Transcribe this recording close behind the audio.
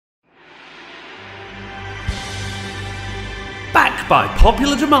Back by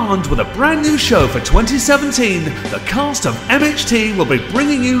popular demand with a brand new show for 2017, the cast of MHT will be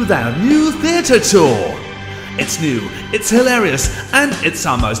bringing you their new theatre tour. It's new, it's hilarious, and it's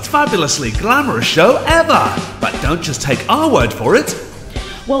our most fabulously glamorous show ever. But don't just take our word for it.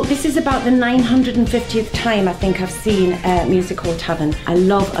 Well, this is about the 950th time I think I've seen Music Hall Tavern. I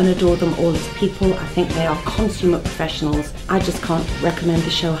love and adore them all as people. I think they are consummate professionals. I just can't recommend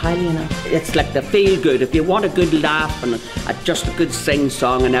the show highly enough. It's like the feel good. If you want a good laugh and just a good sing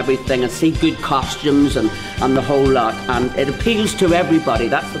song and everything, and see good costumes and the whole lot, and it appeals to everybody.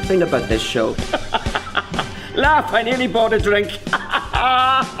 That's the thing about this show. Laugh, I nearly bought a drink.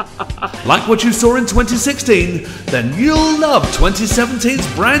 Like what you saw in 2016, then you'll love 2017's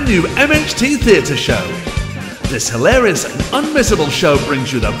brand new MHT theatre show. This hilarious and unmissable show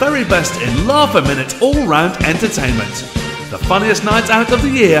brings you the very best in laugh-a-minute all-round entertainment. The funniest night out of the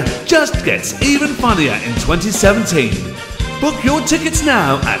year just gets even funnier in 2017. Book your tickets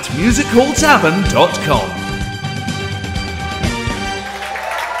now at musichalltavern.com.